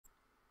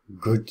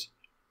Good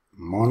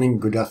morning,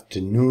 good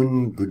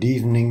afternoon, good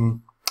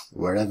evening,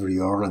 wherever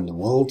you are in the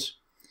world.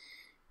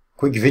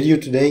 Quick video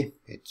today.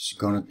 It's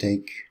gonna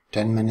take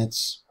 10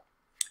 minutes,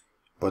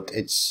 but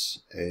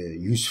it's a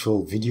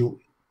useful video.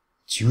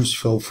 It's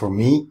useful for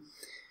me.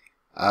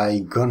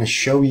 I'm gonna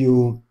show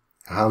you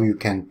how you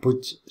can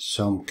put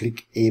some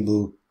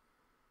clickable,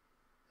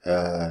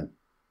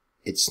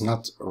 it's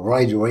not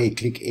right away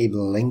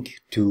clickable link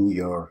to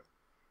your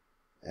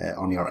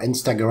on your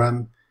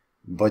Instagram,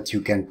 but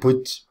you can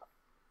put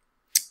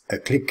a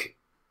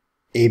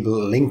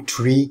clickable link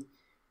tree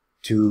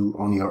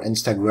on your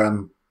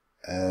Instagram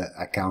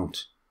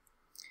account.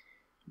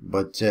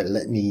 But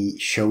let me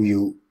show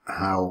you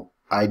how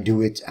I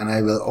do it, and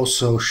I will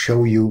also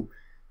show you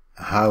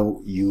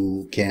how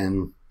you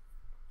can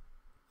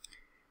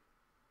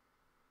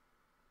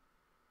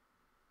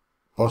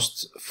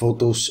post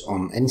photos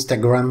on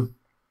Instagram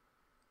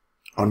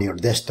on your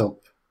desktop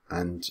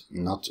and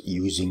not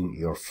using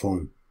your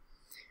phone.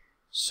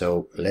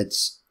 So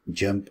let's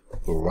jump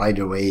right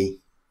away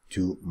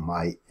to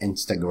my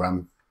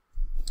Instagram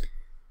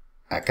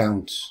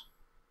account.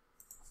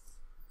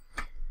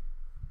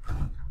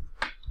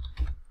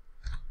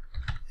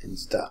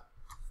 Insta.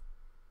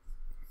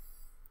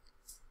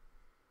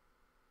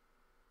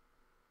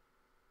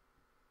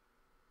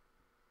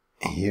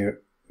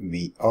 Here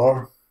we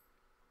are.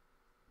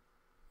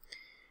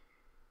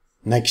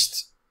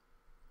 Next,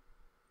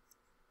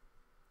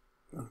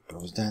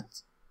 close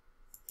that.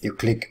 You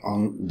click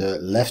on the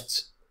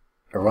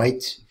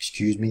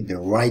the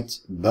right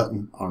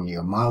button on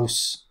your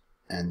mouse,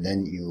 and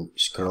then you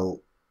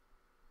scroll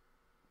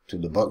to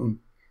the bottom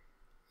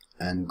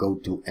and go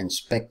to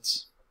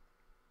inspect,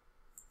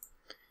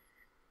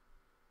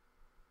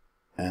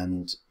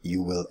 and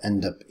you will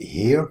end up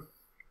here.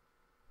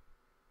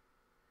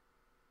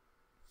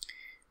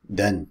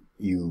 Then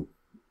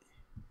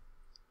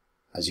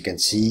as you can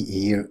see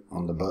here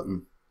on the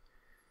button,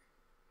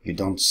 you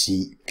don't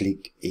see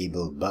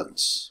clickable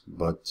buttons,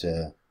 but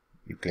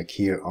you click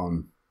here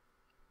on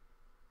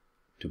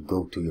to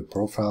go to your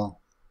profile,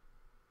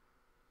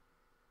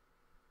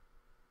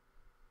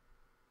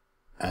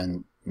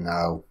 and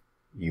now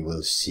you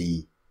will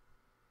see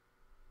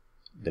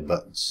the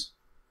buttons.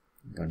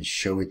 I'm going to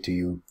show it to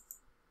you.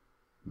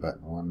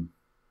 Button 1,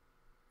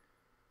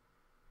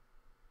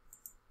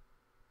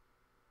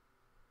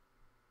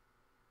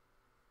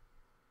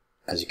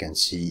 as you can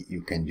see,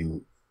 you can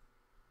do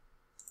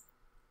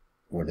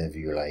whatever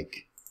you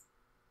like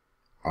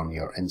on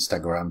your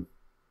Instagram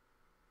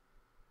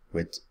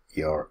with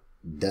your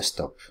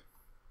desktop.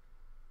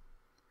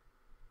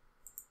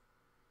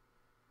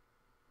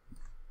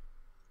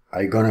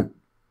 I'm gonna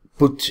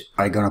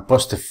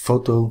post a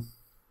photo,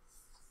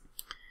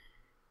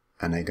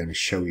 and I'm gonna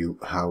show you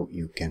how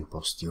you can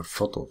post your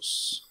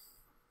photos.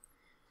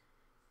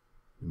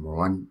 Number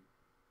 1,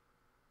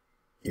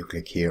 you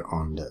click here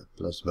on the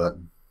plus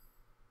button.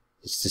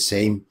 It's the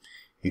same.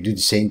 You do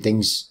the same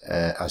things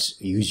as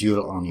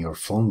usual on your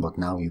phone, but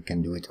now you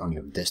can do it on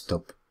your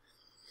desktop.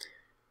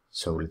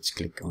 So let's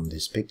click on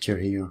this picture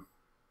here.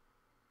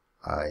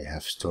 I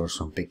have stored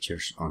some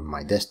pictures on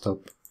my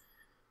desktop.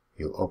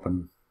 You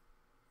open,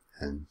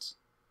 and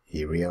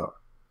here we are.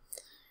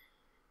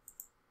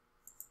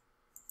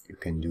 You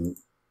can do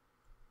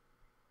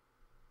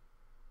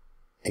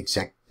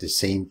exact the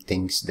same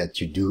things that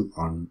you do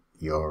on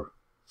your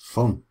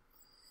phone.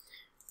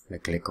 I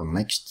click on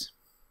next.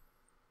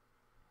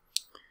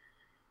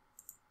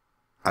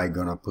 I'm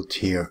gonna put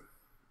here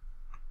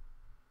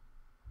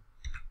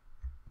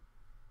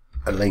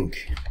a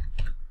link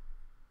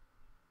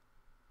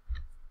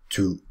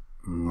to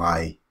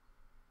my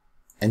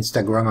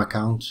Instagram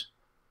account,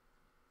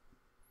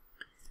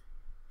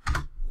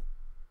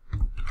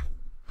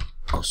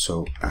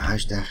 also a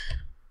hashtag.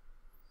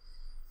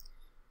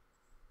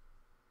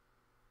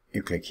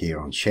 You click here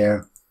on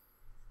share,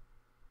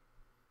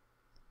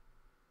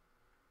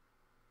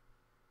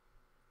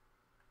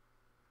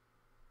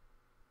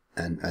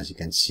 and as you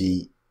can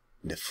see,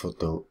 the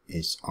photo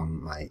is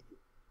on my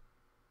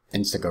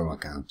Instagram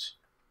account.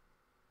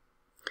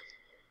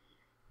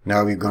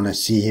 Now we're gonna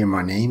see here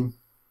my name.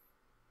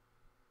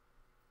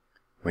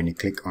 When you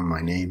click on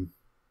my name,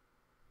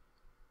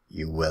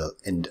 you will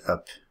end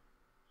up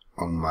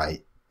on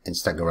my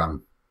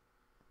Instagram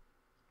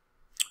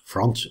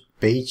front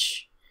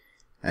page,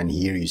 and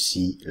here you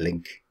see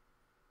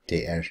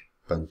linktree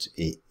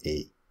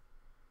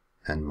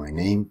and my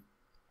name.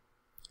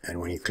 And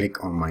when you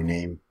click on my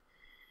name,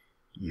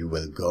 you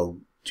will go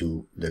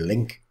to the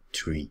link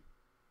tree.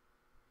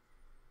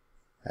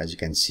 As you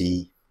can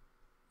see,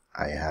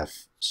 I have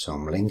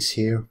some links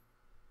here.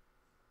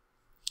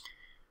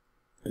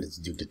 Let's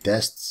do the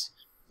test.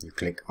 You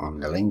click on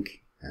the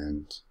link,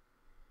 and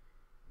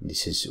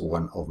this is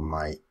one of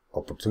my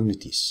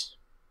opportunities.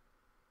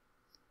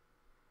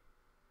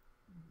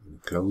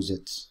 Close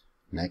it.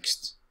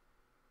 Next.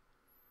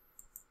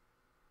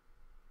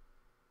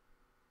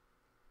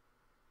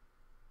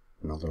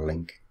 Another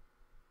link.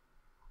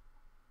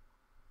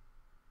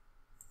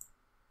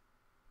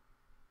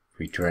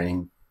 Free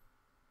training.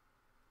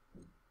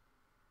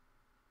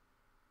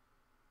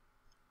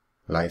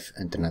 live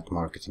internet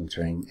marketing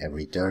training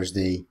every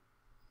Thursday.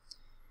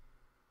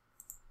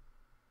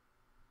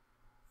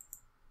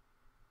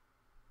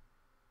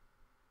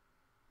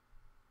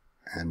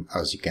 And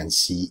as you can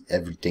see,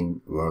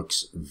 everything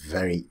works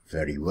very,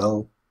 very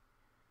well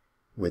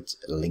with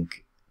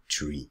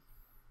Linktree.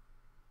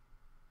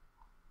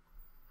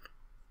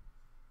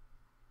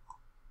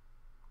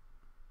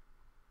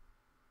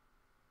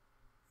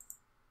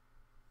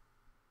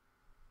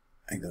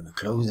 I'm gonna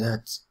close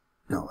that.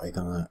 No,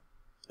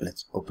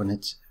 let's open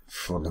it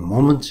for the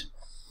moment.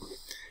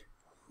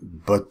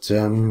 But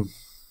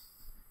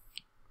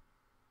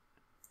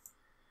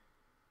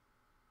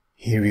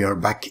here we are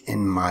back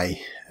in my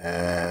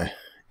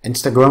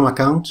Instagram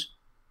account.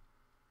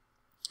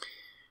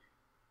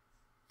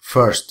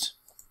 First,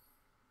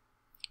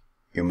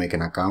 you make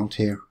an account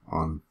here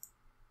on,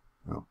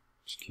 oh,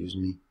 excuse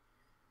me,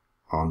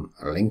 on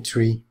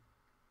Linktree.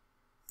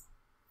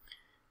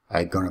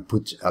 I'm gonna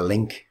put a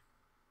link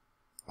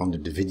under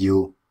the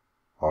video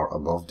or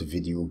above the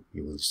video.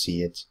 You will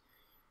see it,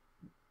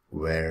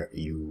 where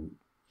you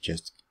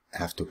just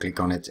have to click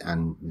on it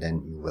and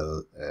then you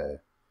will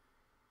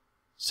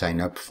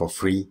sign up for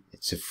free.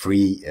 It's a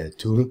free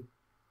tool.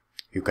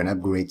 You can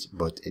upgrade,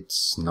 but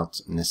it's not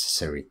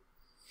necessary.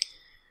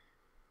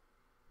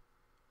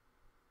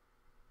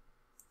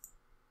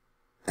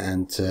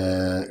 And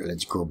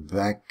let's go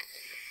back.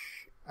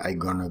 I'm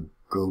gonna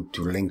go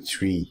to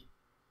Linktree,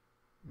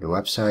 the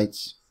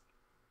website.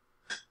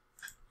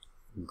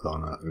 I'm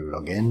gonna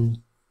log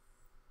in.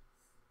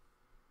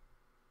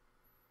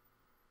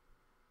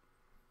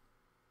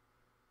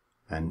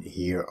 And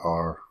here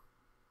are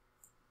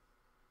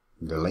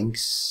the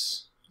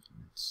links.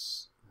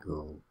 Let's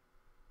go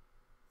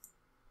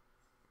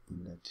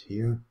put that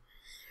here.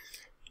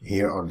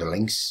 Here are the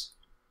links.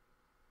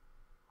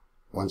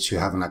 Once you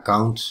have an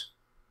account,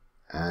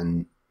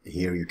 and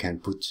here you can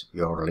put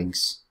your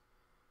links,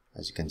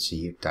 as you can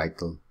see here,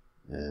 title.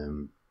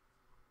 I'm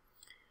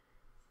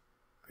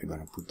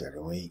gonna put that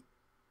away.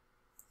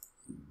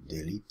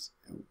 Delete.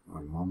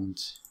 One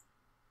moment.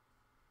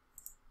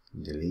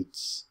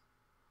 Delete.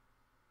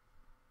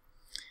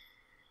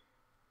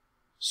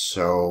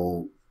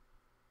 So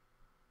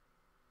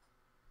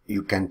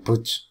you can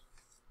put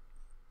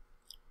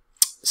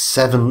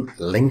 7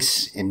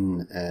 links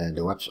in on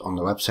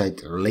the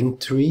website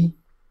Linktree,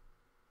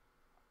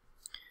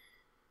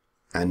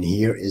 and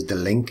here is the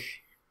link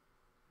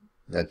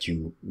that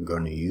you're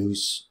gonna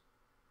use.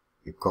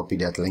 You copy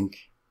that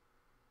link,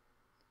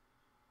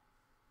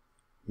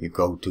 you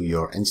go to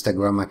your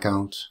Instagram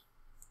account,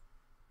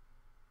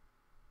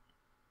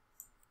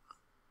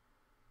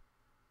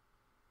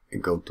 you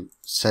go to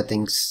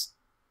settings,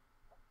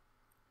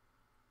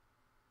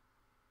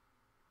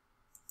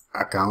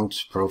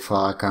 account,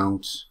 profile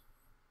account,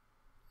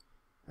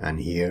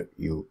 and here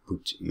you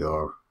put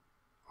your,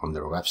 on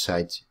their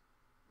website,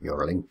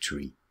 your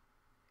Linktree,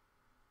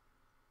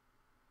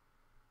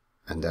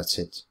 and that's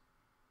it.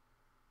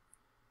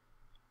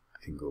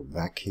 I go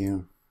back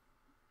here,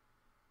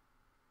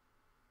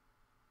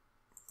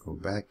 go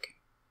back.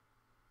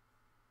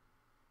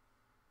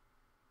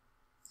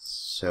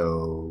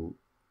 So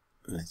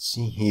let's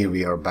see, here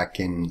we are back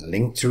in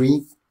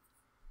Linktree,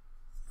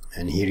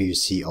 and here you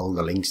see all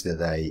the links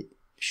that I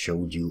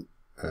showed you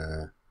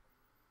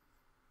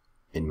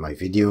in my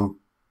video.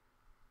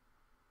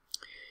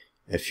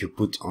 If you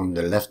put on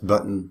the left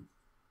button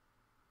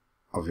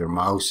of your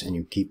mouse and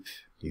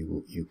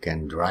you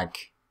can drag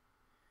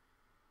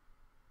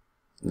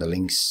the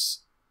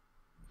links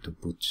to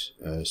put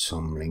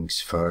some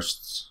links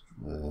first,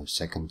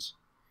 second.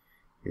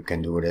 You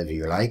can do whatever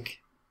you like.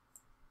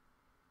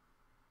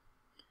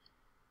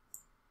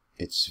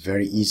 It's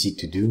very easy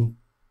to do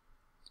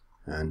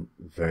and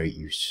very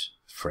use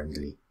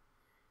friendly.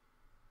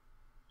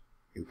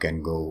 You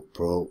can go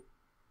pro,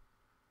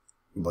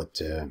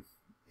 but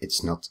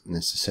it's not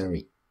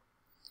necessary.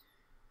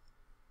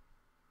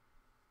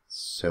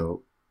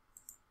 So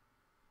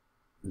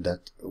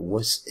that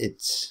was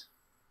it.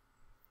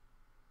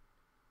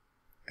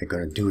 I'm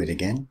gonna do it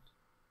again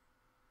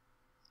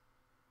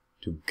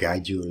to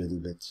guide you a little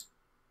bit.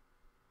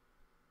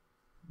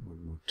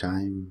 One more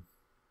time.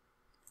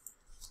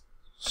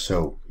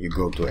 So you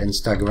go to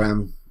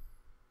Instagram,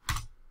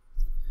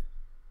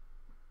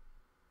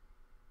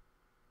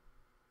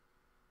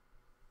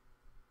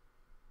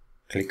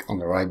 click on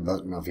the right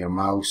button of your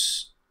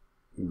mouse,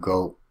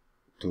 go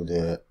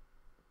under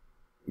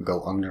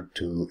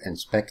to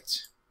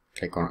inspect,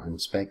 click on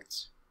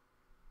inspect.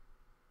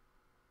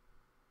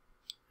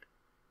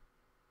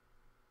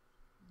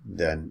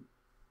 Then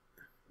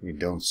you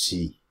don't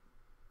see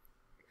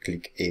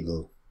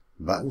clickable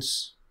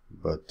buttons,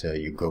 but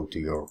you go to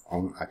your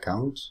own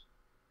account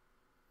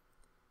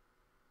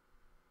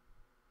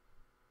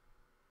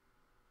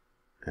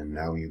and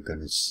now you're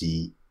gonna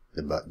see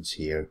the buttons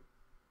here.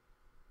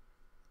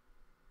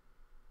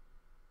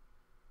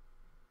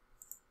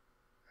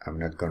 I'm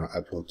not gonna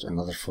upload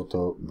another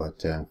photo,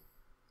 but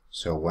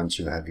so once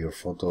you have your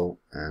photo,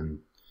 and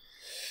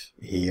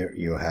here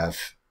you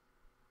have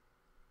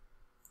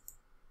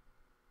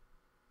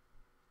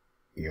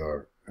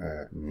your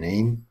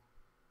name,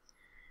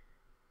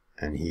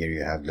 and here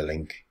you have the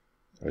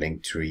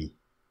link tree.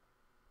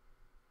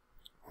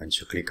 Once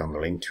you click on the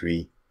link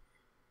tree,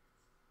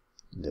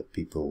 the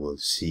people will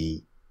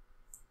see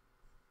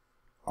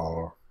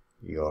all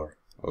your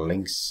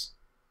links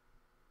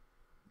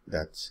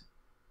that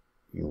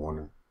you want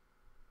to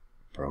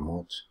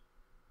promote.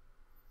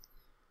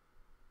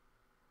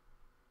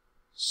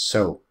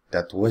 So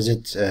that was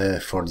it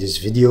for this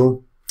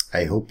video.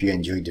 I hope you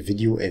enjoyed the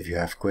video. If you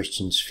have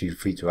questions, feel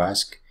free to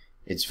ask.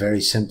 It's very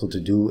simple to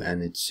do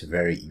and it's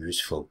very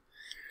useful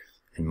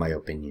in my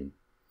opinion.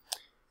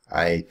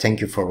 I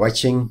thank you for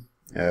watching.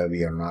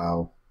 We are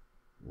now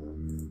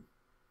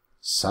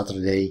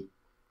Saturday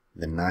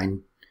the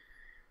 9th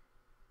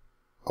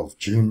of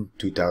June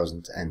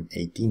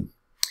 2018.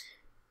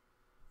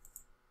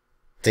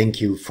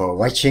 Thank you for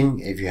watching.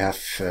 If you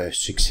have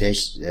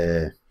suggestions,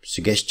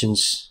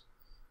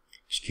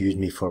 excuse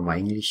me for my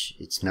English,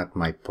 it's not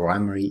my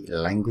primary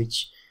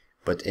language,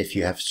 but if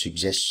you have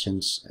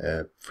suggestions,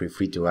 feel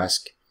free to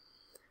ask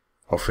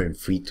or feel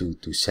free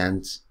to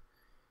send.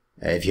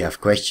 If you have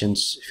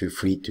questions, feel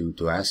free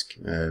to ask.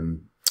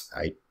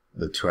 I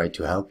will try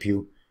to help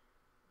you,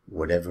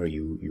 whatever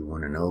you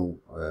want to know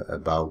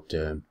about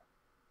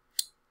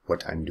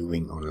what I'm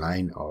doing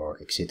online or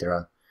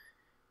etc.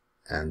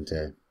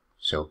 And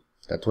so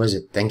that was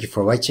it. Thank you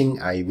for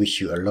watching. I wish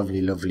you a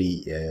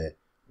lovely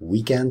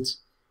weekend,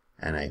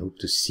 and I hope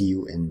to see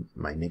you in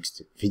my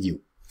next video.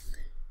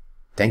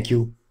 Thank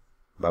you.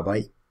 Bye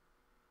bye.